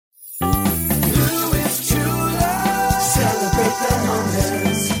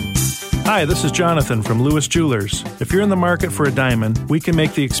Hi, this is Jonathan from Lewis Jewelers. If you're in the market for a diamond, we can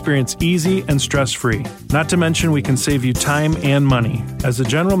make the experience easy and stress-free. Not to mention, we can save you time and money. As a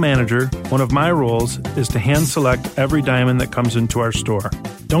general manager, one of my roles is to hand select every diamond that comes into our store.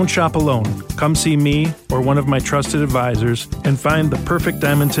 Don't shop alone. Come see me or one of my trusted advisors and find the perfect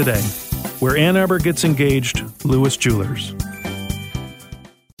diamond today. Where Ann Arbor gets engaged, Lewis Jewelers.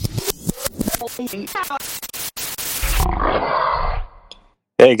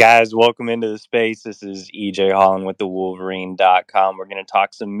 Hey guys, welcome into the space. This is EJ Holland with the Wolverine.com. We're going to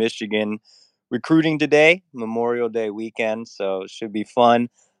talk some Michigan recruiting today, Memorial Day weekend, so it should be fun.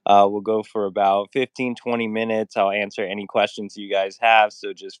 We'll go for about 15-20 minutes. I'll answer any questions you guys have,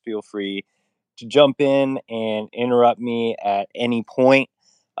 so just feel free to jump in and interrupt me at any point.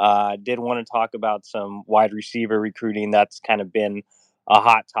 I did want to talk about some wide receiver recruiting. That's kind of been a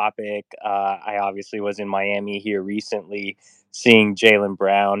hot topic. I obviously was in Miami here recently, seeing Jalen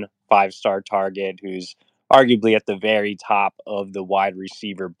Brown, 5-star target, who's arguably at the very top of the wide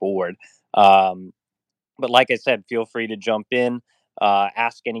receiver board. But like I said, feel free to jump in,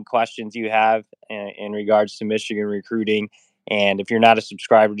 ask any questions you have in regards to Michigan recruiting. And if you're not a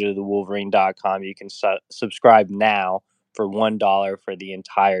subscriber to the Wolverine.com, you can subscribe now for $1 for the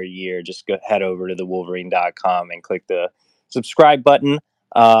entire year. Just head over to the Wolverine.com and click the subscribe button.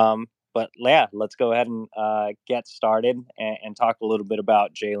 But yeah, let's go ahead and get started and talk a little bit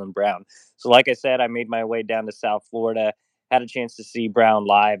about Jalen Brown. So like I said, I made my way down to South Florida, had a chance to see Brown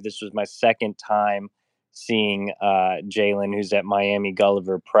live. This was my second time seeing Jalen, who's at Miami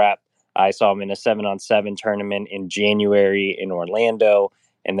Gulliver Prep. I saw him in a 7-on-7 tournament in January in Orlando,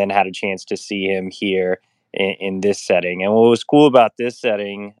 and then had a chance to see him here in this setting. And what was cool about this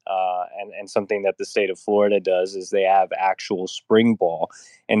setting, and something that the state of Florida does, is they have actual spring ball,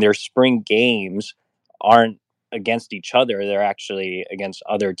 and their spring games aren't against each other. They're actually against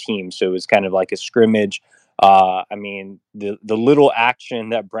other teams. So it was kind of like a scrimmage. I mean, the little action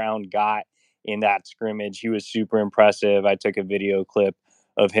that Brown got in that scrimmage, he was super impressive. I took a video clip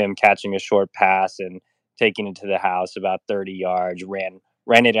of him catching a short pass and taking it to the house about 30 yards, ran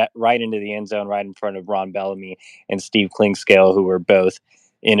it right into the end zone, right in front of Ron Bellamy and Steve Klingscale, who were both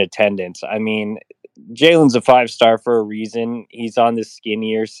in attendance. I mean, Jalen's a 5-star for a reason. He's on the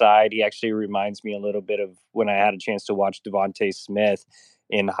skinnier side. He actually reminds me a little bit of when I had a chance to watch Devontae Smith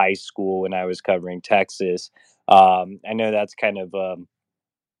in high school when I was covering Texas. I know that's kind of a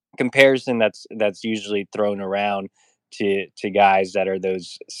comparison that's usually thrown around to guys that are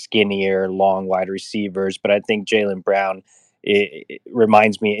those skinnier, long wide receivers. But I think Jalen Brown, it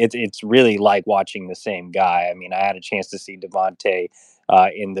reminds me, it's really like watching the same guy. I mean, I had a chance to see Devontae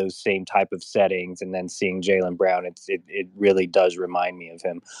in those same type of settings, and then seeing Jalen Brown, it really does remind me of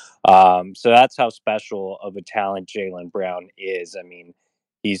him. So that's how special of a talent Jalen Brown is. I mean,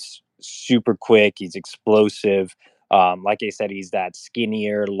 he's super quick. He's explosive. Like I said, he's that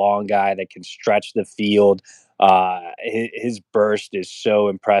skinnier, long guy that can stretch the field. His burst is so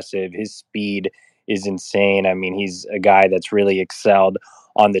impressive. His speed is insane. I mean, he's a guy that's really excelled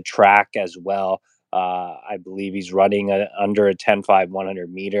on the track as well. I believe he's running under a 10.5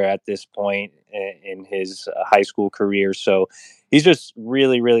 100 meter at this point in his high school career. So he's just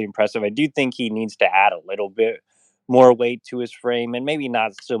really, really impressive. I do think he needs to add a little bit more weight to his frame, and maybe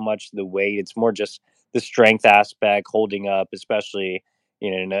not so much the weight. It's more just the strength aspect, holding up, especially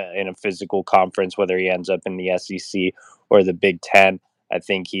in a physical conference, whether he ends up in the SEC or the Big Ten. I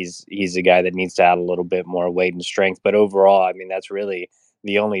think he's a guy that needs to add a little bit more weight and strength. But overall, I mean, that's really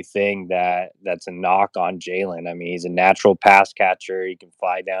the only thing that's a knock on Jalen. I mean, he's a natural pass catcher. He can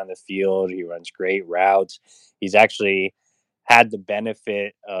fly down the field. He runs great routes. He's actually had the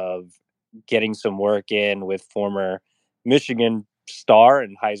benefit of getting some work in with former Michigan star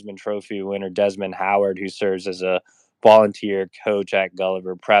and Heisman Trophy winner Desmond Howard, who serves as a volunteer coach at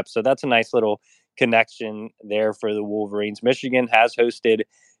Gulliver Prep. So that's a nice little connection there for the Wolverines. Michigan has hosted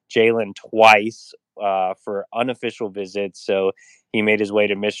Jalen twice for unofficial visits. So he made his way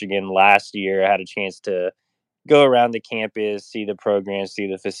to Michigan last year, had a chance to go around the campus, see the program, see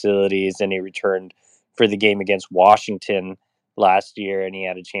the facilities, and he returned for the game against Washington last year, and he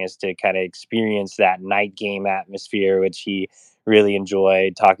had a chance to kind of experience that night game atmosphere, which he really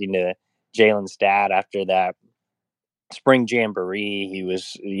enjoyed. Talking to Jalen's dad after that spring jamboree, he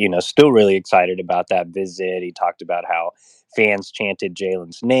was, still really excited about that visit. He talked about how fans chanted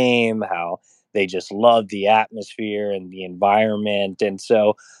Jalen's name, how they just loved the atmosphere and the environment. And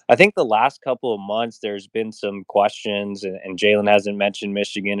so I think the last couple of months, there's been some questions, and Jalen hasn't mentioned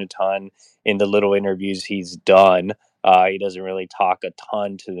Michigan a ton in the little interviews he's done. He doesn't really talk a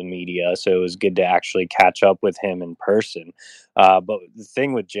ton to the media, so it was good to actually catch up with him in person. But the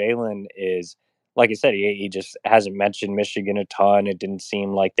thing with Jalen is, like I said, he just hasn't mentioned Michigan a ton. It didn't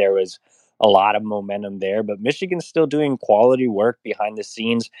seem like there was a lot of momentum there, but Michigan's still doing quality work behind the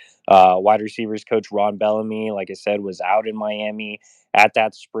scenes. Wide receivers coach Ron Bellamy, like I said, was out in Miami at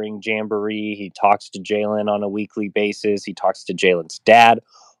that spring jamboree. He talks to Jalen on a weekly basis. He talks to Jalen's dad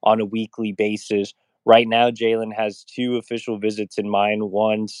on a weekly basis. Right now, Jalen has two official visits in mind,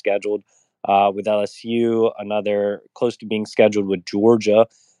 one scheduled with LSU, another close to being scheduled with Georgia,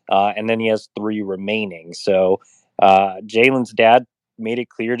 and then he has three remaining. So Jalen's dad made it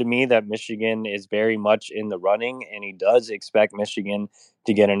clear to me that Michigan is very much in the running, and he does expect Michigan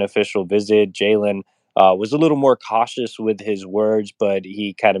to get an official visit. Jalen was a little more cautious with his words, but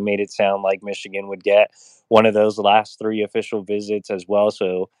he kind of made it sound like Michigan would get one of those last three official visits as well.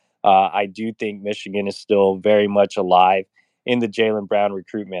 So I do think Michigan is still very much alive in the Jalen Brown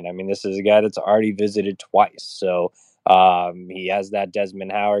recruitment. I mean, this is a guy that's already visited twice. So he has that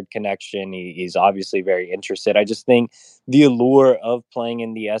Desmond Howard connection. He's obviously very interested. I just think the allure of playing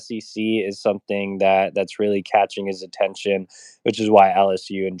in the SEC is something that's really catching his attention, which is why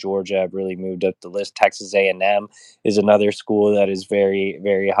LSU and Georgia have really moved up the list. Texas A&M is another school that is very,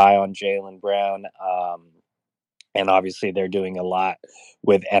 very high on Jalen Brown. And obviously, they're doing a lot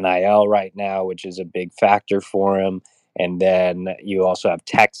with NIL right now, which is a big factor for him. And then you also have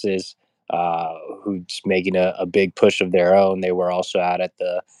Texas, who's making a big push of their own. They were also out at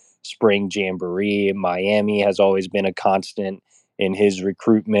the spring jamboree. Miami has always been a constant in his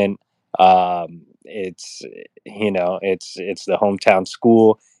recruitment. It's it's the hometown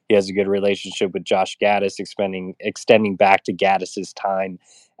school. He has a good relationship with Josh Gaddis, extending back to Gaddis's time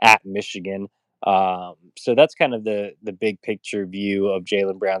at Michigan. So that's kind of the big picture view of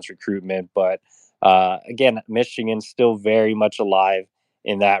Jalen Brown's recruitment. But again, Michigan's still very much alive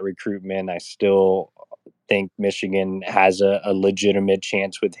in that recruitment. I still think Michigan has a legitimate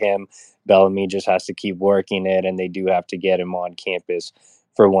chance with him. Bellamy just has to keep working it, and they do have to get him on campus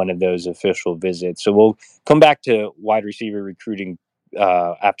for one of those official visits. So we'll come back to wide receiver recruiting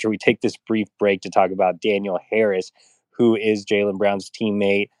after we take this brief break to talk about Daniel Harris, who is Jalen Brown's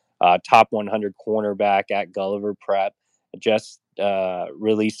teammate, top 100 cornerback at Gulliver Prep. Just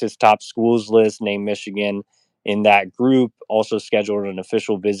released his top schools list, named Michigan in that group. Also scheduled an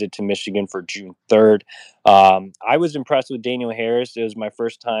official visit to Michigan for June 3rd. I was impressed with Daniel Harris. It was my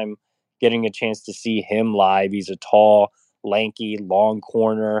first time getting a chance to see him live. He's a tall, lanky, long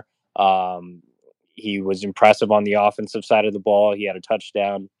corner. He was impressive on the offensive side of the ball. He had a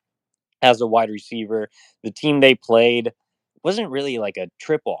touchdown as a wide receiver. The team they played wasn't really like a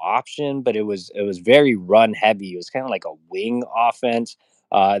triple option, but it was very run heavy. It was kind of like a wing offense.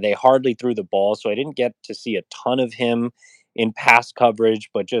 They hardly threw the ball, so I didn't get to see a ton of him in pass coverage,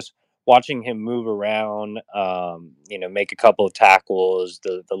 but just watching him move around, make a couple of tackles,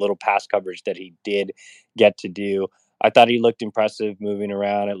 the little pass coverage that he did get to do. I thought he looked impressive moving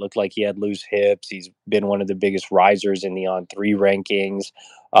around. It looked like he had loose hips. He's been one of the biggest risers in the On3 rankings.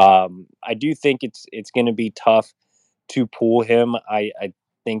 I do think it's going to be tough to pull him. I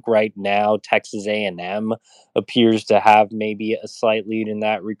think right now Texas A&M appears to have maybe a slight lead in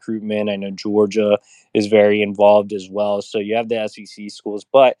that recruitment. I know Georgia is very involved as well. So you have the SEC schools,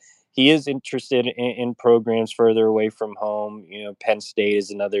 but he is interested in programs further away from home. Penn State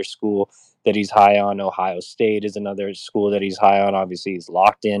is another school that he's high on. Ohio State is another school that he's high on. Obviously, he's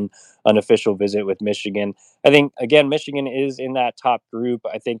locked in an official visit with Michigan. I think again, Michigan is in that top group.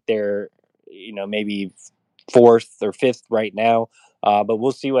 I think they're, maybe fourth or fifth right now. But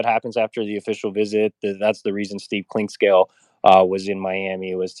we'll see what happens after the official visit. That's the reason Steve Clinkscale was in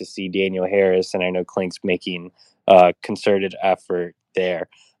Miami, was to see Daniel Harris, and I know Klink's making a concerted effort there.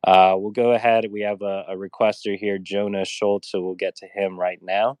 We'll go ahead. We have a requester here, Jonah Schultz, so we'll get to him right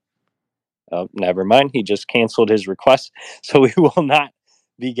now. Oh, never mind. He just canceled his request, so we will not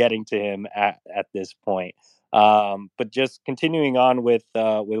be getting to him at this point. But just continuing on with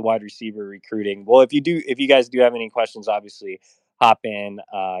wide receiver recruiting. Well, if you guys do have any questions, obviously hop in.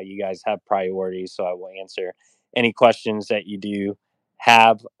 You guys have priority, so I will answer any questions that you do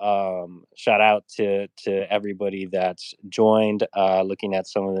have. Shout out to everybody that's joined. Looking at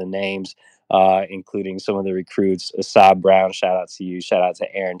some of the names, including some of the recruits. Asab Brown, shout out to you. Shout out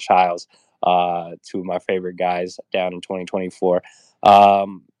to Aaron Childs, two of my favorite guys down in 2024.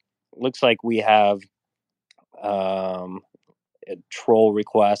 Looks like we have a troll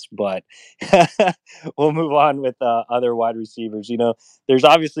request, but we'll move on with other wide receivers. There's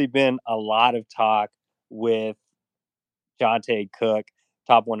obviously been a lot of talk with Jonte Cook,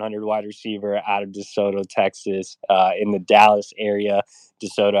 top 100 wide receiver out of DeSoto, Texas, in the Dallas area.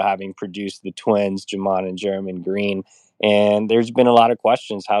 DeSoto having produced the twins, Jamon and Jeremy Green. And there's been a lot of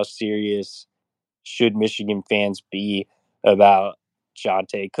questions. How serious should Michigan fans be about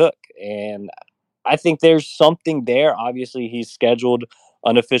Jonte Cook? And I think there's something there. Obviously, he's scheduled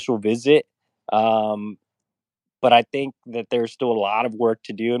an official visit. But I think that there's still a lot of work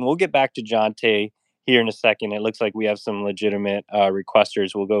to do. And we'll get back to Jonte here in a second. It looks like we have some legitimate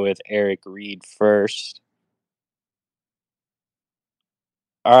requesters. We'll go with Eric Reed first.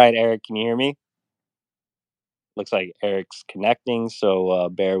 All right, Eric, can you hear me? Looks like Eric's connecting, so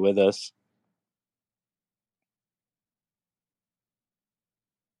bear with us.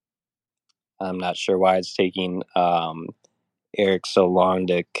 I'm not sure why it's taking Eric so long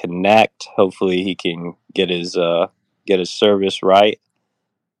to connect. Hopefully, he can get his service right.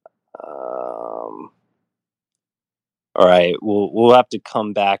 All right, we'll have to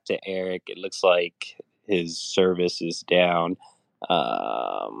come back to Eric. It looks like his service is down.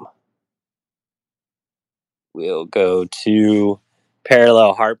 We'll go to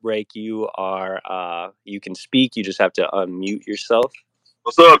Parallel Heartbreak. You can speak. You just have to unmute yourself.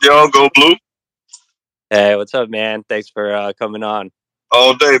 What's up, y'all? Go Blue. Hey, what's up, man? Thanks for coming on.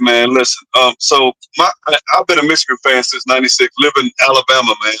 All day, man. Listen, so I've been a Michigan fan since '96. Live in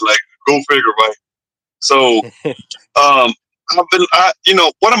Alabama, man. Like, go figure, right? So, one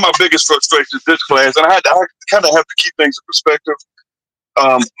of my biggest frustrations this class, and I kind of have to keep things in perspective.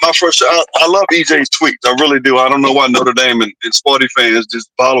 I love EJ's tweets. I really do. I don't know why Notre Dame and Sparty fans just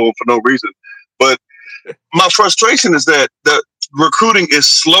follow him for no reason. But my frustration is that the recruiting is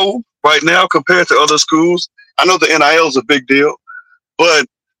slow right now compared to other schools. I know the NIL is a big deal, but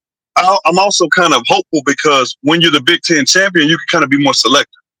I'm also kind of hopeful because when you're the Big Ten champion, you can kind of be more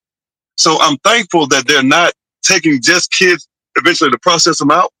selective. So I'm thankful that they're not taking just kids eventually to process them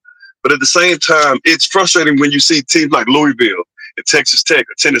out. But at the same time, it's frustrating when you see teams like Louisville and Texas Tech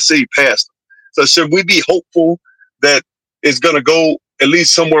or Tennessee pass them. So should we be hopeful that it's going to go at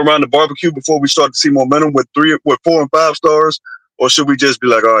least somewhere around the barbecue before we start to see momentum with 4 and 5 stars? Or should we just be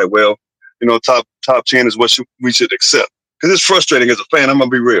like, all right, well, top 10 is what we should accept? Because it's frustrating as a fan. I'm going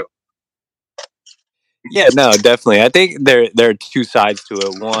to be real. Yeah, no, definitely. I think there are two sides to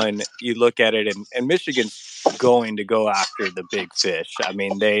it. One, you look at it, and Michigan's going to go after the big fish. I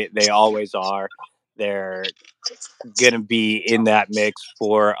mean, they always are. They're going to be in that mix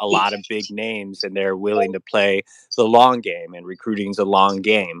for a lot of big names, and they're willing to play the long game, and recruiting's a long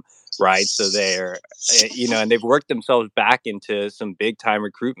game, right? So they're, and they've worked themselves back into some big time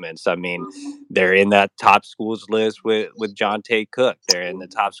recruitments. I mean, they're in that top schools list with Jonte Cook. They're in the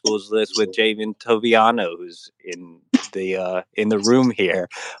top schools list with Javen Toviano, who's in the room here,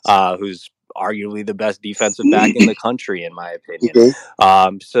 who's arguably the best defensive back in the country, in my opinion.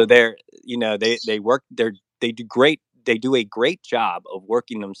 Okay. So they're, they do a great job of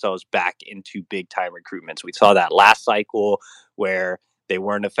working themselves back into big time recruitments. We saw that last cycle where they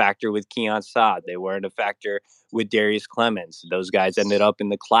weren't a factor with Keon Saad. They weren't a factor with Darius Clemens. Those guys ended up in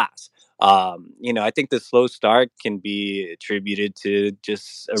the class. I think the slow start can be attributed to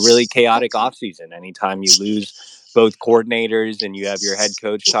just a really chaotic offseason. Anytime you lose both coordinators and you have your head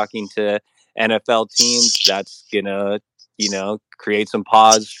coach talking to NFL teams, that's going to create some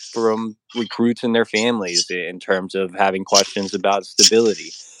pause from recruits and their families in terms of having questions about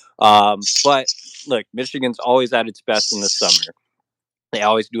stability. But look, Michigan's always at its best in the summer. They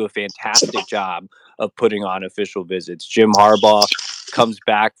always do a fantastic job of putting on official visits. Jim Harbaugh comes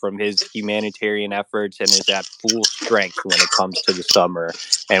back from his humanitarian efforts and is at full strength when it comes to the summer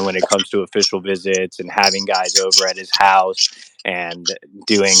and when it comes to official visits and having guys over at his house and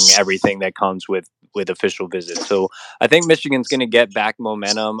doing everything that comes with official visits. So I think Michigan's going to get back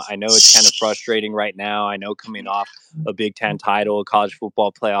momentum. I know it's kind of frustrating right now. I know coming off a Big Ten title, a college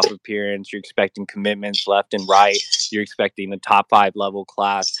football playoff appearance, you're expecting commitments left and right. You're expecting a top 5 level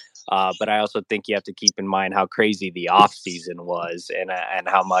class. But I also think you have to keep in mind how crazy the offseason was and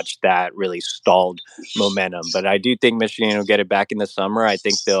how much that really stalled momentum. But I do think Michigan will get it back in the summer. I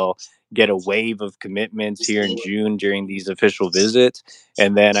think they'll get a wave of commitments here in June during these official visits.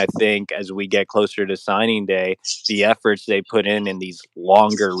 And then I think as we get closer to signing day, the efforts they put in these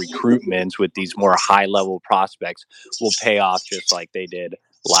longer recruitments with these more high-level prospects will pay off just like they did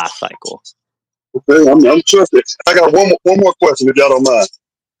last cycle. Okay, I'm trusted. I got one more question, if y'all don't mind.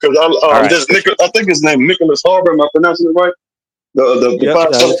 Because I think his name Nicholas Harbor. Am I pronouncing it right?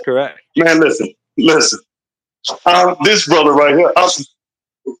 That is correct. Man, listen. This brother right here,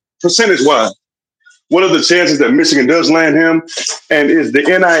 percentage-wise, what are the chances that Michigan does land him? And is the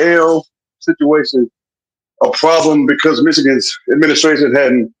NIL situation a problem because Michigan's administration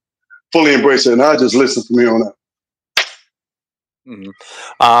hadn't fully embraced it, and I just listened from here on out.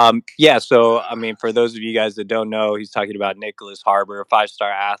 Yeah, so I mean, for those of you guys that don't know, he's talking about Nicholas Harbor, a 5-star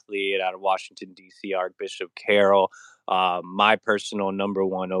athlete out of Washington D.C., Archbishop Carroll. My personal number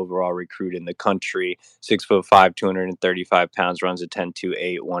one overall recruit in the country, 6'5", 235 pounds, runs a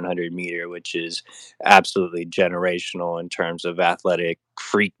 10.28 100-meter, which is absolutely generational in terms of athletic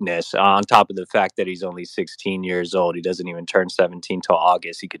freakness. On top of the fact that he's only 16 years old, he doesn't even turn 17 till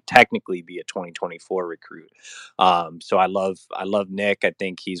August. He could technically be a 2024 recruit. So I love Nick. I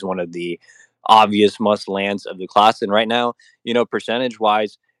think he's one of the obvious must lands of the class. And right now, percentage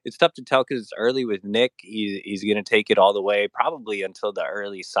wise, it's tough to tell because it's early with Nick. He's going to take it all the way, probably until the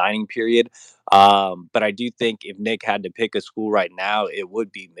early signing period. But I do think if Nick had to pick a school right now, it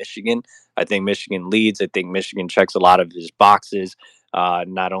would be Michigan. I think Michigan leads. I think Michigan checks a lot of his boxes.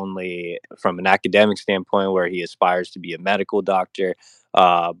 Not only from an academic standpoint, where he aspires to be a medical doctor,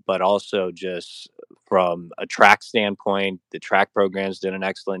 but also just from a track standpoint. The track programs did an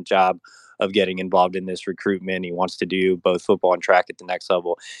excellent job of getting involved in this recruitment. He wants to do both football and track at the next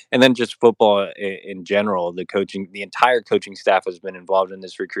level, and then just football in general. The entire coaching staff has been involved in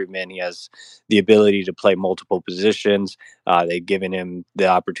this recruitment. He has the ability to play multiple positions. They've given him the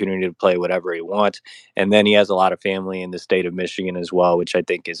opportunity to play whatever he wants, and then he has a lot of family in the state of Michigan as well, which I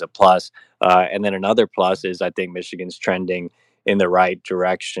think is a plus. And then another plus is I think Michigan's trending in the right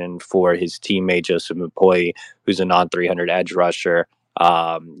direction for his teammate Joseph McCoy, who's a non-300 edge rusher.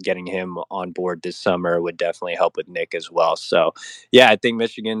 Getting him on board this summer would definitely help with Nick as well. So, yeah, I think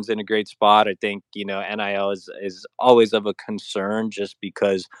Michigan's in a great spot. I think NIL is always of a concern just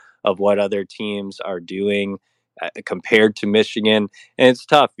because of what other teams are doing compared to Michigan, and it's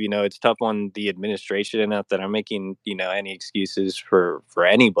tough. It's tough on the administration. Not that I'm making any excuses for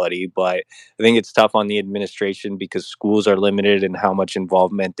anybody, but I think it's tough on the administration because schools are limited in how much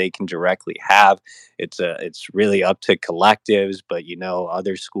involvement they can directly have. It's really up to collectives, but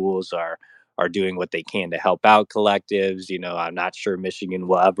other schools are doing what they can to help out collectives. I'm not sure Michigan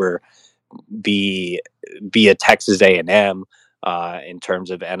will ever be be a Texas A&M in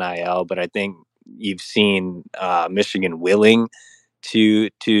terms of NIL, but I think you've seen Michigan willing to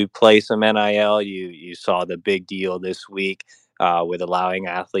play some NIL. You saw the big deal this week with allowing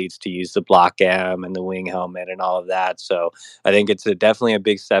athletes to use the block M and the wing helmet and all of that. So I think it's definitely a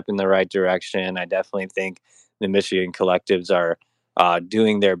big step in the right direction. I definitely think the Michigan collectives are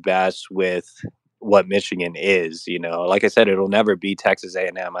doing their best with what Michigan is. Like I said, it'll never be Texas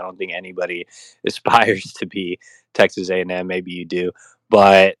A&M. I don't think anybody aspires to be Texas A&M. Maybe you do,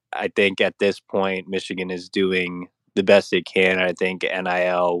 but I think at this point, Michigan is doing the best they can. I think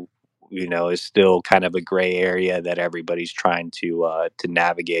NIL, is still kind of a gray area that everybody's trying to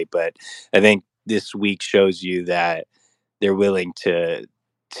navigate. But I think this week shows you that they're willing to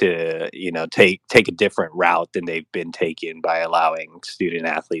take a different route than they've been taking by allowing student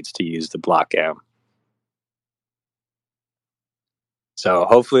athletes to use the block M. So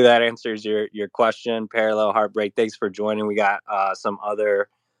hopefully that answers your question. Parallel Heartbreak, thanks for joining. We got some other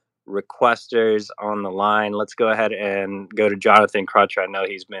requesters on the line. Let's go ahead and go to Jonathan Crutcher. I know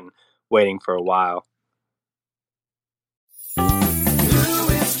he's been waiting for a while.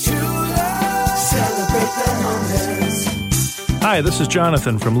 Hi, this is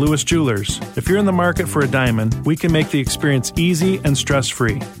Jonathan from Lewis Jewelers. If you're in the market for a diamond, we can make the experience easy and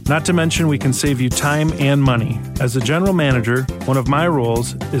stress-free. Not to mention we can save you time and money. As a general manager, one of my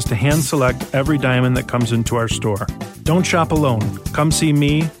roles is to hand select every diamond that comes into our store. Don't shop alone. Come see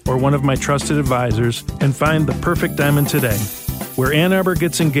me or one of my trusted advisors and find the perfect diamond today. Where Ann Arbor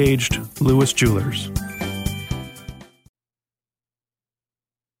gets engaged, Lewis Jewelers.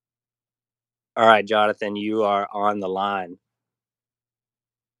 All right, Jonathan, you are on the line.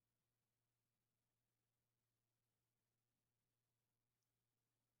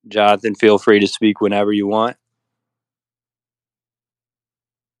 Jonathan, feel free to speak whenever you want.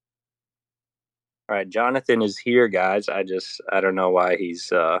 All right, Jonathan is here, guys. I don't know why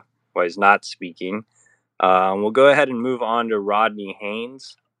he's not speaking. We'll go ahead and move on to Rodney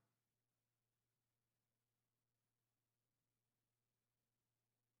Haynes.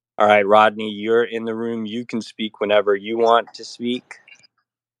 All right, Rodney, you're in the room. You can speak whenever you want to speak.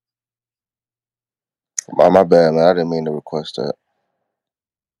 My bad, man. I didn't mean to request that.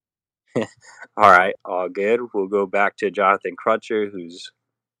 All right, all good. We'll go back to Jonathan Crutcher, who's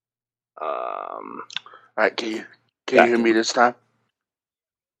All right, can you back hear in. me this time?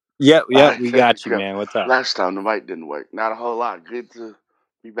 Yep, All right, we there got we you, go. man. What's up? Last time the mic didn't work. Not a whole lot. Good to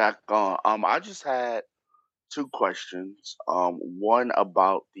be back on. I just had two questions. One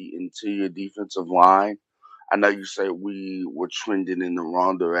about the interior defensive line. I know you say we were trending in the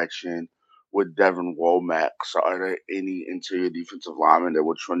wrong direction with Devin Womack. So are there any interior defensive linemen that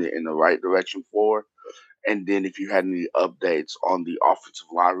we're trending in the right direction for? And then if you had any updates on the offensive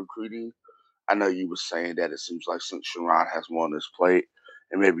line recruiting, I know you were saying that it seems like since Sharon has more on his plate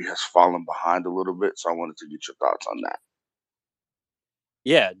and maybe has fallen behind a little bit. So I wanted to get your thoughts on that.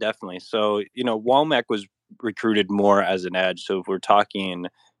 Yeah, definitely. So, Womack was recruited more as an edge. So if we're talking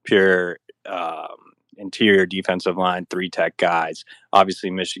pure interior defensive line, three tech guys, obviously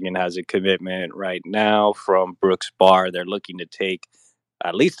Michigan has a commitment right now from Brooks Barr. They're looking to take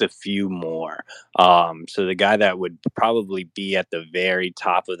at least a few more. So the guy that would probably be at the very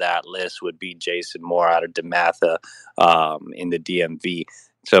top of that list would be Jason Moore out of DeMatha in the DMV.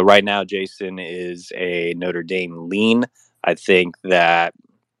 So right now, Jason is a Notre Dame lean. I think that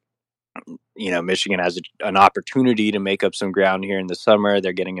Michigan has an opportunity to make up some ground here in the summer.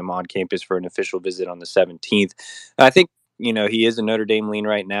 They're getting him on campus for an official visit on the 17th. I think he is a Notre Dame lean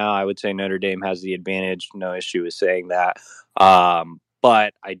right now. I would say Notre Dame has the advantage. No issue with saying that.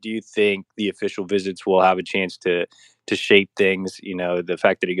 But I do think the official visits will have a chance to shape things. The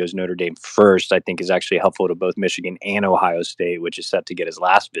fact that he goes Notre Dame first, I think, is actually helpful to both Michigan and Ohio State, which is set to get his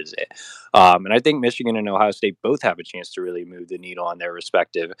last visit. And I think Michigan and Ohio State both have a chance to really move the needle on their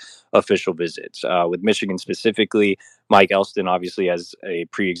respective official visits. With Michigan specifically, Mike Elston obviously has a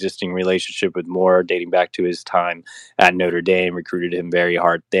pre-existing relationship with Moore dating back to his time at Notre Dame, recruited him very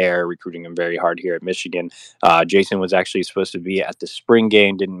hard there, recruiting him very hard here at Michigan. Jason was actually supposed to be at the spring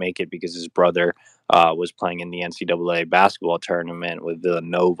game, didn't make it because his brother was playing in the NCAA basketball tournament with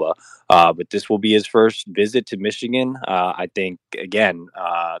Villanova. But this will be his first visit to Michigan. I think, again,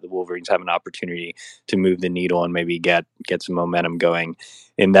 the Wolverines have an opportunity to move the needle and maybe get some momentum going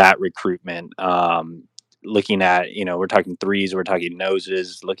in that recruitment. Looking at, we're talking threes, we're talking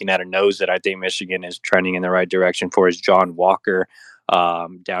noses. Looking at a nose that I think Michigan is trending in the right direction for is John Walker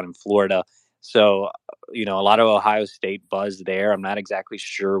down in Florida. So, a lot of Ohio State buzz there. I'm not exactly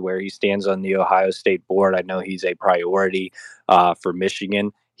sure where he stands on the Ohio State board. I know he's a priority for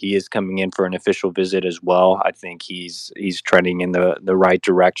Michigan. He is coming in for an official visit as well. I think he's trending in the right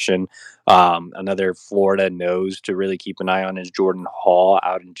direction. Another Florida nose to really keep an eye on is Jordan Hall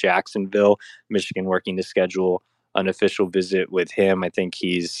out in Jacksonville. Michigan working to schedule an official visit with him. I think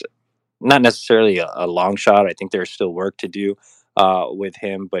he's not necessarily a long shot. I think there's still work to do with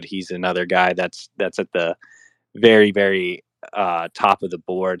him, but he's another guy that's at the very, very top of the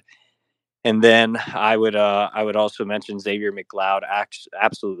board. And then I would also mention Xavier McLeod.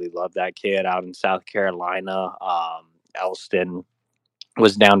 Absolutely love that kid out in South Carolina. Elston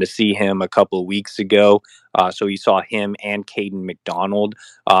was down to see him a couple of weeks ago. So he saw him and Caden McDonald,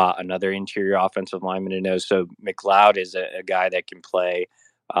 another interior offensive lineman to know. So McLeod is a guy that can play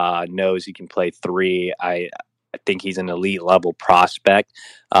nose. He can play three. I think he's an elite level prospect.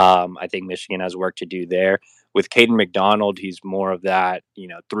 I think Michigan has work to do there. With Caden McDonald, he's more of that,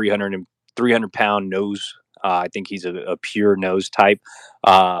 300-pound nose. I think he's a pure nose type.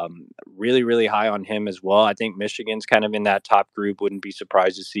 Really, really high on him as well. I think Michigan's kind of in that top group. Wouldn't be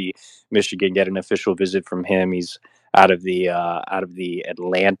surprised to see Michigan get an official visit from him. He's out of the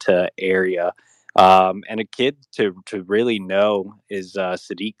Atlanta area. And a kid to really know is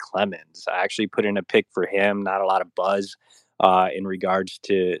Sadiq Clemens. I actually put in a pick for him. Not a lot of buzz in regards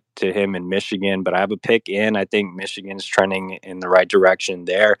to him in Michigan, but I have a pick in. I think Michigan's trending in the right direction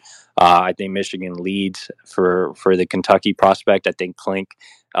there. I think Michigan leads for the Kentucky prospect. I think Klink,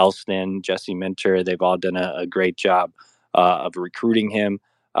 Elston, Jesse Minter, they've all done a great job of recruiting him.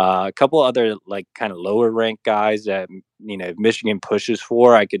 A couple other kind of lower ranked guys that if Michigan pushes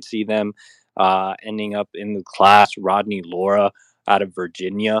for, I could see them ending up in the class. Rodney Laura out of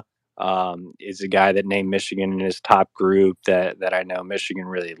Virginia is a guy that named Michigan in his top group that I know Michigan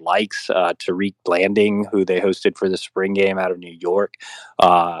really likes. Tariq Blanding, who they hosted for the spring game out of New York,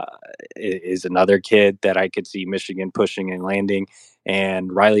 is another kid that I could see Michigan pushing and landing.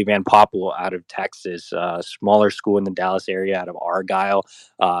 And Riley Van Poppel out of Texas, smaller school in the Dallas area out of Argyle.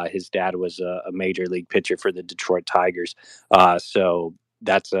 His dad was a major league pitcher for the Detroit Tigers. So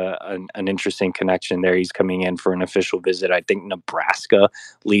that's an interesting connection there. He's coming in for an official visit. I think Nebraska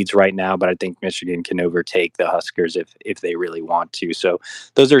leads right now, but I think Michigan can overtake the Huskers if they really want to. So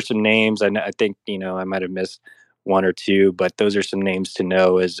those are some names. And I think, I might have missed one or two, but those are some names to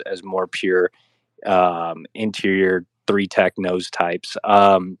know as more pure interior three tech nose types.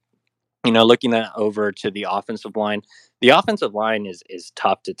 Looking over to the offensive line, the offensive line is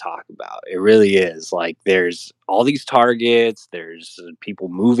tough to talk about. It really is. Like there's all these targets, there's people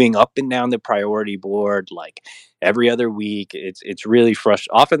moving up and down the priority board like every other week. It's really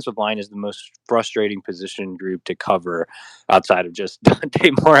frustrating. Offensive line is the most frustrating position group to cover outside of just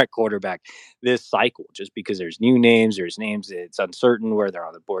Dante Moore at quarterback this cycle, just because there's new names, there's names it's uncertain where they're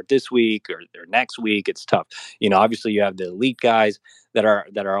on the board this week or next week. It's tough. Obviously you have the elite guys that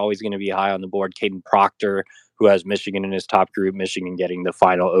are always going to be high on the board. Caden Proctor, who has Michigan in his top group, Michigan getting the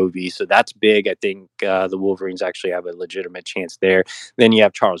final OV. So that's big. I think the Wolverines actually have a legitimate chance there. Then you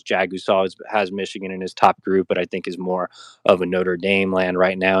have Charles Jagg, who has Michigan in his top group, but I think is more of a Notre Dame land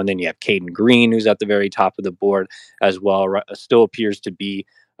right now. And then you have Caden Green, who's at the very top of the board as well. Still appears to be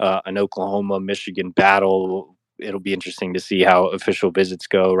an Oklahoma-Michigan battle. It'll be interesting to see how official visits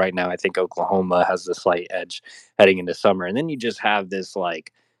go. Right now, I think Oklahoma has the slight edge heading into summer. And then you just have this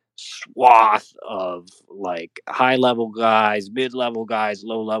like swath of like high level guys, mid level guys,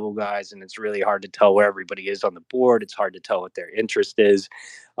 low level guys, and it's really hard to tell where everybody is on the board. It's hard to tell what their interest is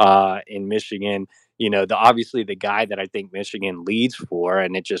in Michigan. Obviously the guy that I think Michigan leads for,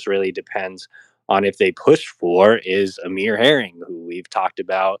 and it just really depends on if they push for, is Amir Herring, who we've talked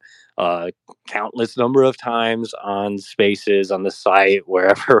about countless number of times on spaces on the site,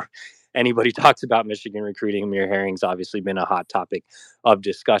 wherever anybody talks about Michigan recruiting. Amir Herring's obviously been a hot topic of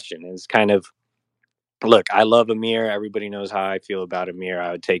discussion. And it's kind of, look, I love Amir. Everybody knows how I feel about Amir.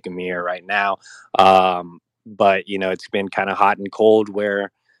 I would take Amir right now. But, it's been kind of hot and cold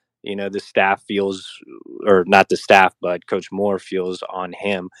where, the staff feels, or not the staff, but Coach Moore feels on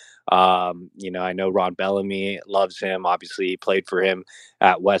him. I know Ron Bellamy loves him. Obviously, he played for him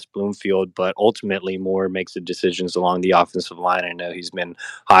at West Bloomfield, but ultimately Moore makes the decisions along the offensive line. I know he's been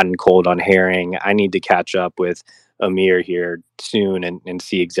hot and cold on Herring. I need to catch up with Amir here soon and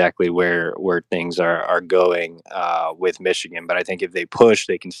see exactly where things are going with Michigan. But I think if they push,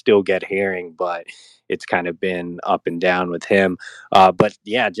 they can still get Herring, but it's kind of been up and down with him. But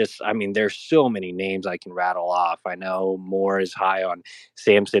yeah, there's so many names I can rattle off. I know Moore is high on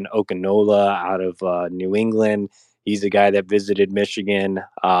Samson Okanola out of New England. He's a guy that visited Michigan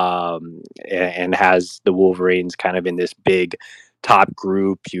and has the Wolverines kind of in this big top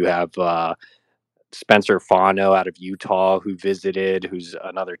group. You have Spencer Fano out of Utah, who visited, who's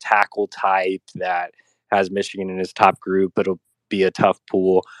another tackle type that has Michigan in his top group. It'll be a tough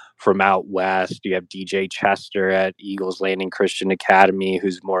pool from out west. You have DJ Chester at Eagles Landing Christian Academy,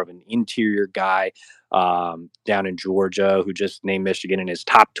 who's more of an interior guy down in Georgia, who just named Michigan in his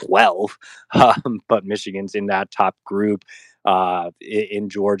top 12. But Michigan's in that top group. In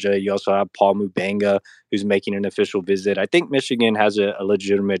Georgia, you also have Paul Mubenga, who's making an official visit. I think Michigan has a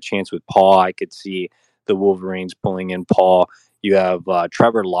legitimate chance with Paul. I could see the Wolverines pulling in Paul. You have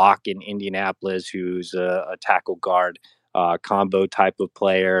Trevor Locke in Indianapolis, who's a tackle guard combo type of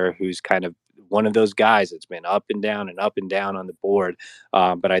player, who's kind of one of those guys that's been up and down on the board.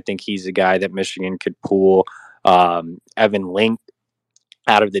 But I think he's a guy that Michigan could pull. Evan Link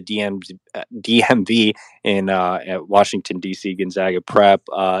out of the DMV in at Washington, D.C., Gonzaga Prep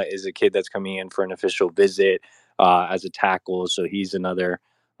is a kid that's coming in for an official visit as a tackle. So he's another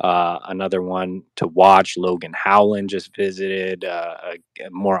one to watch. Logan Howland just visited, a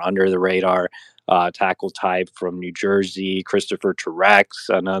more under the radar tackle type from New Jersey. Christopher Turex,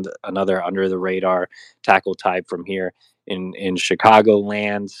 another under the radar tackle type from here in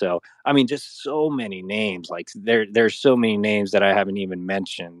Chicagoland. So just so many names. Like there's so many names that I haven't even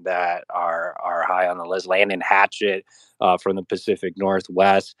mentioned that are high on the list. Landon Hatchett from the Pacific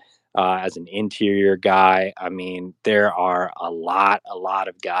Northwest as an interior guy. There are a lot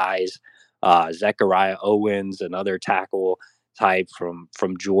of guys. Zechariah Owens, another tackle type from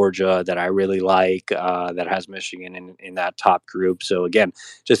Georgia that I really like, that has Michigan in that top group. So again,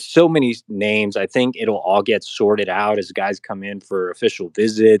 just so many names. I think it'll all get sorted out as guys come in for official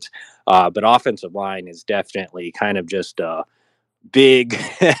visits. But offensive line is definitely kind of just a big,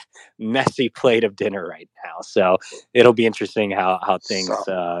 messy plate of dinner right now. So it'll be interesting how things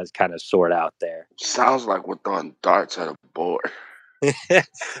kind of sort out there. Sounds like we're throwing darts at a board.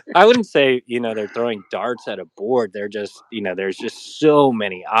 I wouldn't say, they're throwing darts at a board. They're just, there's just so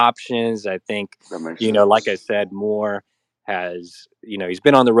many options. I think, like I said, Moore has, he's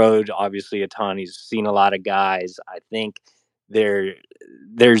been on the road, obviously a ton. He's seen a lot of guys. I think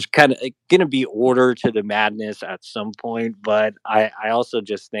there's kind of going to be order to the madness at some point. But I also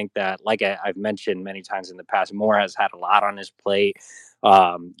just think that, like I've mentioned many times in the past, Moore has had a lot on his plate.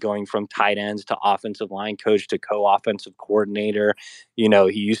 going from tight ends to offensive line coach to co-offensive coordinator. He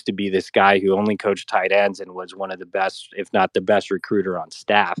used to be this guy who only coached tight ends and was one of the best, if not the best recruiter on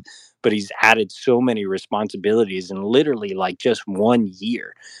staff. But he's added so many responsibilities in literally like just 1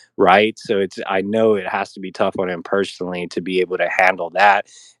 year, right? So I know it has to be tough on him personally to be able to handle that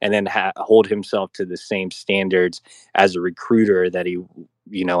and then hold himself to the same standards as a recruiter that he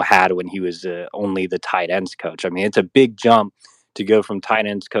had when he was only the tight ends coach. I mean, it's a big jump to go from tight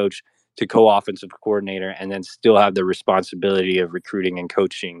ends coach to co-offensive coordinator and then still have the responsibility of recruiting and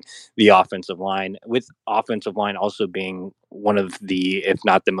coaching the offensive line, with offensive line also being one of the, if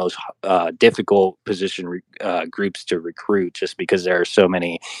not the most difficult position groups to recruit, just because there are so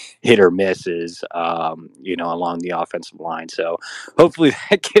many hit or misses, along the offensive line. So hopefully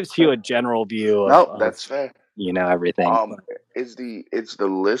that gives you a general view No, of that's fair. everything. Is the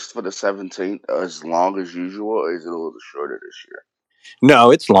list for the 17th as long as usual, or is it a little shorter this year? No,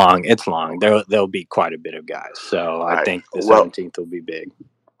 it's long. It's long. Okay. There'll be quite a bit of guys. So All I right. think the Well, 17th will be big.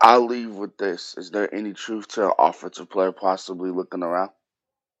 I'll leave with this. Is there any truth to an offensive player possibly looking around?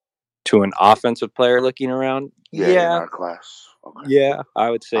 To an offensive player looking around, Yeah, in yeah, our class. Okay. yeah,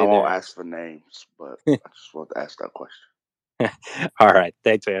 I would I say won't there ask for names, but I just want to ask that question. All right,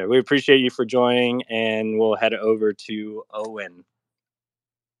 thanks, man. We appreciate you for joining, and we'll head over to Owen.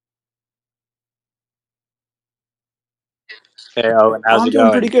 Hey, Owen, how's I'm it doing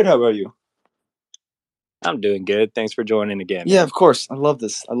going? pretty good. How about you? I'm doing good. Thanks for joining again, Yeah, man. of course. I love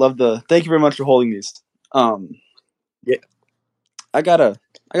this. Thank you very much for holding these. Um, Yeah. I got a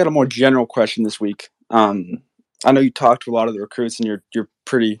more general question this week. I know you talked to a lot of the recruits, and you're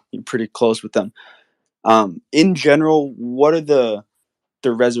pretty close with them. In general, what are the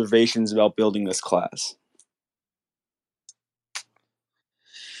reservations about building this class?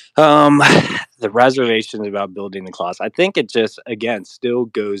 The reservations about building the class, I think it just, again, still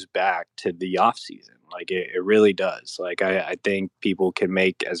goes back to the off season. Like it really does. Like I think people can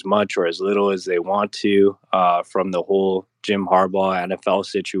make as much or as little as they want to from the whole Jim Harbaugh NFL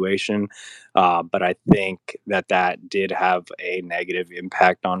situation. But I think that did have a negative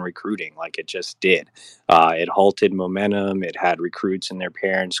impact on recruiting. Like it just did. It halted momentum. It had recruits and their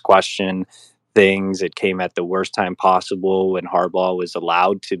parents question things. It came at the worst time possible when Harbaugh was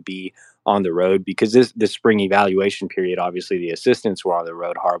allowed to be on the road, because this spring evaluation period, obviously the assistants were on the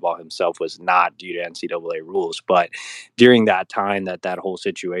road. Harbaugh himself was not, due to NCAA rules. But during that time that whole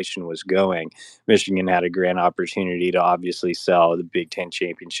situation was going, Michigan had a grand opportunity to obviously sell the Big Ten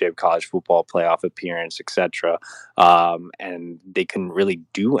championship, college football playoff appearance, etc. And they couldn't really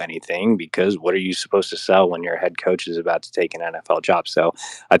do anything, because what are you supposed to sell when your head coach is about to take an NFL job? So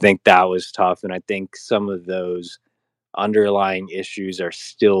I think that was tough. And I think some of those underlying issues are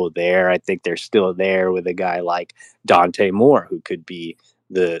still there. I think they're still there with a guy like Dante Moore, who could be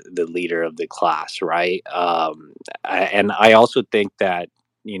the leader of the class, right? And I also think that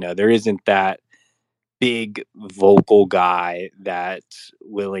there isn't that big vocal guy that's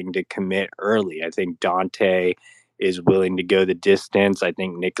willing to commit early. I think Dante is willing to go the distance. I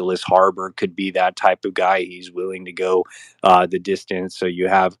think Nicholas Harbor could be that type of guy. He's willing to go the distance. So you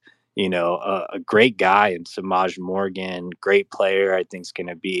have, a great guy in Samaj Morgan, great player. I think is going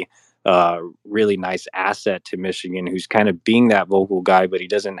to be a really nice asset to Michigan, who's kind of being that vocal guy, but he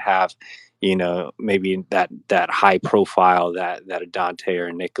doesn't have, maybe that high profile that a Dante or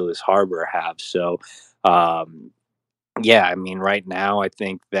a Nicholas Harbor have. So yeah, I mean, right now, I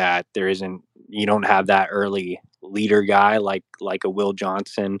think that you don't have that early leader guy like a Will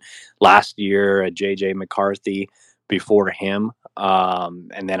Johnson last year, a JJ McCarthy before him.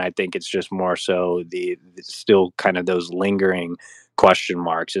 And then I think it's just more so the still kind of those lingering question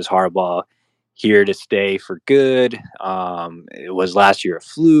marks. Is Harbaugh here to stay for good? It was last year a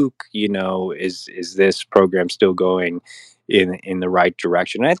fluke? Is this program still going in the right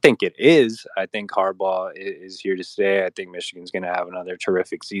direction? And I think it is. I think Harbaugh is here to stay. I think Michigan's going to have another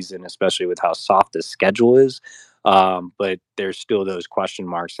terrific season, especially with how soft the schedule is. But there's still those question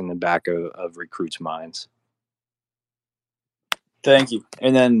marks in the back of recruits' minds. Thank you.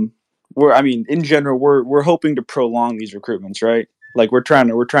 And then in general, we're hoping to prolong these recruitments, right? Like we're trying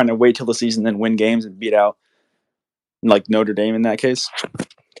to wait till the season, then win games and beat out like Notre Dame in that case.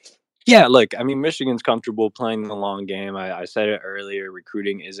 Yeah, look, I mean, Michigan's comfortable playing the long game. I said it earlier,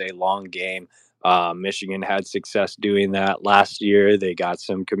 recruiting is a long game. Michigan had success doing that last year. They got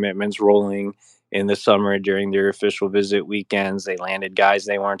some commitments rolling in the summer during their official visit weekends. They landed guys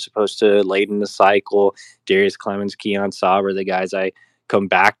they weren't supposed to late in the cycle. Darius Clemens, Keon Sauber, the guys I come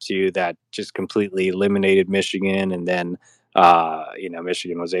back to that just completely eliminated Michigan. And then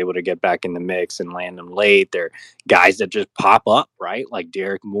Michigan was able to get back in the mix and land them late. They're guys that just pop up, right? Like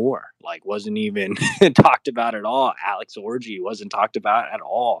Derek Moore, like wasn't even talked about at all. Alex Orji wasn't talked about at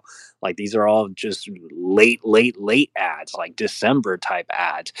all. Like these are all just late ads, like December type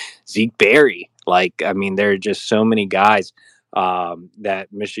ads. Zeke Berry, like I mean, there are just so many guys that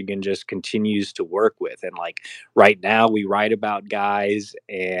Michigan just continues to work with. And like right now, we write about guys,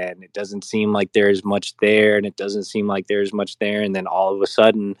 and it doesn't seem like there's much there, and it doesn't seem like there's much there, and then all of a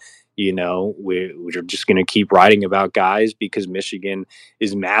sudden, we're just going to keep writing about guys because Michigan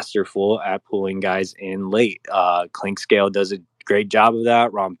is masterful at pulling guys in late. Clinkscale does a great job of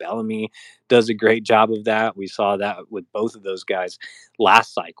that. Ron Bellamy does a great job of that. We saw that with both of those guys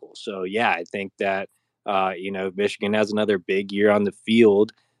last cycle. So yeah, I think that if Michigan has another big year on the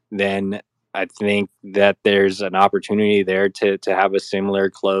field, then I think that there's an opportunity there to have a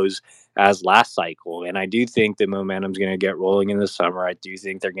similar close as last cycle. And I do think the momentum's going to get rolling in the summer. I do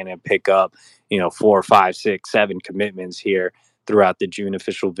think they're going to pick up, 4, 5, 6, 7 commitments here throughout the June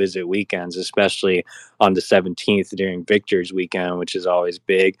official visit weekends, especially on the 17th during Victor's weekend, which is always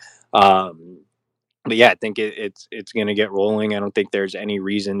big. But yeah, I think it's going to get rolling. I don't think there's any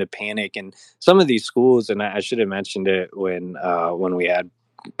reason to panic. And some of these schools, and I should have mentioned it when we had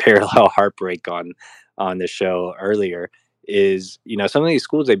parallel heartbreak on the show earlier, is some of these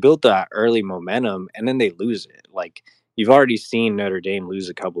schools, they build that early momentum and then they lose it. Like you've already seen Notre Dame lose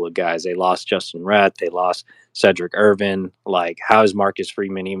a couple of guys. They lost Justin Rett, they lost Cedric Irvin. Like how is Marcus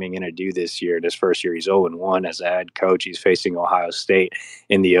Freeman even going to do this year? This first year, he's 0-1 as a head coach. He's facing Ohio State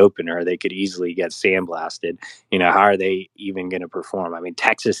in the opener. They could easily get sandblasted. How are they even going to perform? I mean,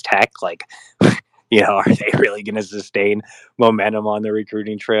 Texas Tech, like, are they really going to sustain momentum on the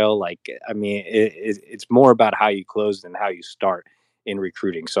recruiting trail? Like, I mean, it's more about how you close than how you start in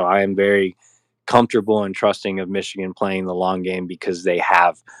recruiting. So I am very comfortable and trusting of Michigan playing the long game because they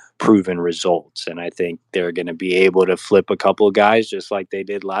have proven results. And I think they're going to be able to flip a couple of guys just like they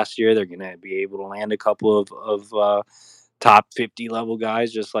did last year. They're going to be able to land a couple of top 50 level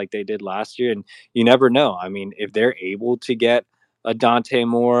guys just like they did last year. And you never know. I mean, if they're able to get a Dante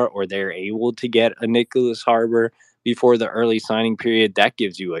Moore or they're able to get a Nicholas Harbor before the early signing period, that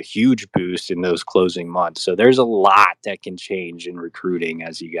gives you a huge boost in those closing months. So there's a lot that can change in recruiting,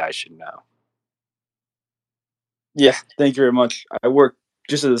 as you guys should know. Yeah, thank you very much. I worked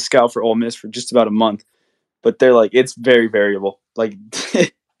just as a scout for Ole Miss for just about a month, but they're like, it's very variable. Like,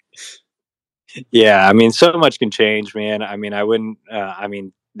 yeah, I mean, so much can change, man. I mean, I wouldn't,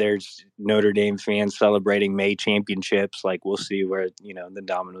 there's Notre Dame fans celebrating May championships. Like, we'll see where, the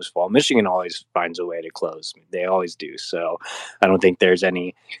dominoes fall. Michigan always finds a way to close. They always do. So I don't think there's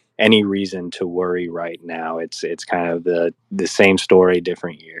any reason to worry right now. It's kind of the same story,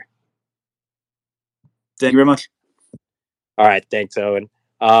 different year. Thank you very much. All right. Thanks, Owen.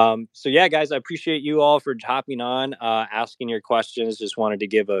 So yeah, guys, I appreciate you all for hopping on, asking your questions. Just wanted to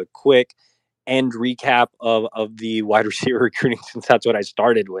give a quick end recap of the wide receiver recruiting since that's what I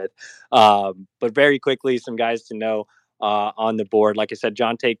started with. But very quickly, some guys to know on the board. Like I said,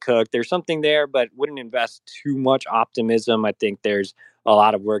 Jonte Cook, there's something there, but wouldn't invest too much optimism. I think there's a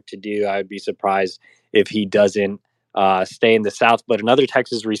lot of work to do. I would be surprised if he doesn't stay in the South. But another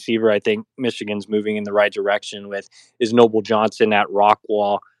Texas receiver I think Michigan's moving in the right direction with is Noble Johnson at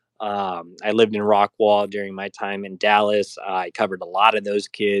Rockwall. I lived in Rockwall during my time in Dallas. I covered a lot of those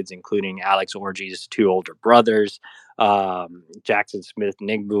kids, including Alex Orji's two older brothers. Jackson Smith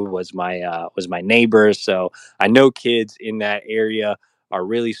Nigbu was my neighbor, so I know kids in that area are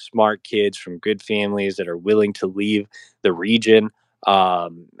really smart kids from good families that are willing to leave the region.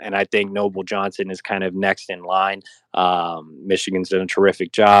 And I think Noble Johnson is kind of next in line. Michigan's done a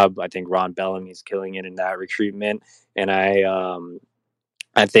terrific job. I think Ron Bellamy is killing it in that recruitment, and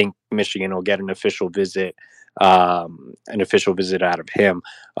I think Michigan will get an official visit out of him.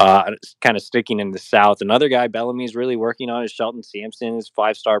 Kind of sticking in the South. Another guy Bellamy's really working on is Shelton Sampson, his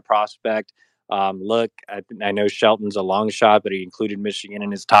 5-star prospect. I know Shelton's a long shot, but he included Michigan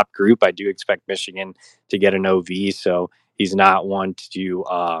in his top group. I do expect Michigan to get an OV, so he's not one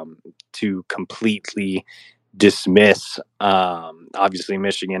to completely dismiss. Obviously,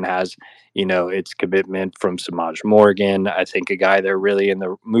 Michigan has, its commitment from Samaj Morgan. I think a guy they're really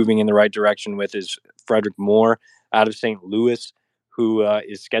moving in the right direction with is Frederick Moore out of St. Louis, who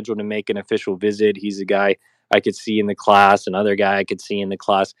is scheduled to make an official visit. He's a guy I could see in the class. Another guy I could see in the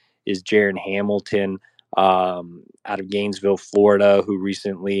class is Jaron Hamilton out of Gainesville, Florida, who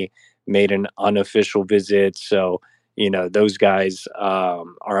recently made an unofficial visit. So those guys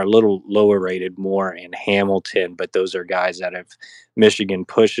are a little lower rated more in Hamilton, but those are guys that if Michigan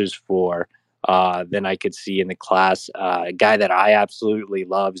pushes for, than I could see in the class. A guy that I absolutely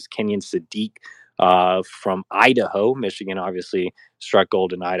love is Kenyon Sadiq from Idaho. Michigan obviously struck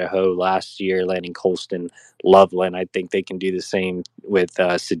gold in Idaho last year, landing Colston Loveland. I think they can do the same with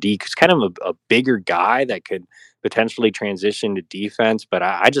Sadiq, who's kind of a bigger guy that could potentially transition to defense, but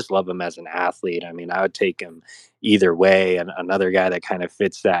I just love him as an athlete. I mean, I would take him either way. And another guy that kind of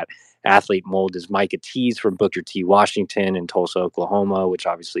fits that athlete mold is Micah Tease from Booker T. Washington in Tulsa, Oklahoma, which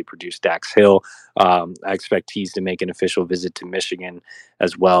obviously produced Dax Hill. I expect Tease to make an official visit to Michigan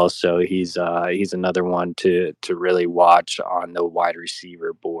as well. So he's another one to really watch on the wide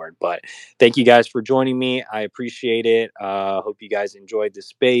receiver board. But thank you guys for joining me. I appreciate it. Hope you guys enjoyed the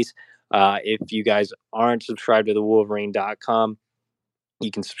space. If you guys aren't subscribed to the Wolverine.com,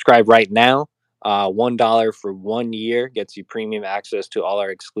 you can subscribe right now. $1 for 1 year gets you premium access to all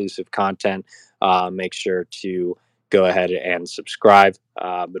our exclusive content. Make sure to go ahead and subscribe.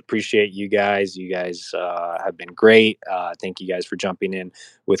 But appreciate you guys. You guys have been great. Thank you guys for jumping in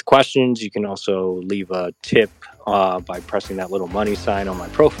with questions. You can also leave a tip by pressing that little money sign on my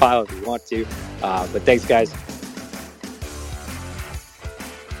profile if you want to. But thanks, guys.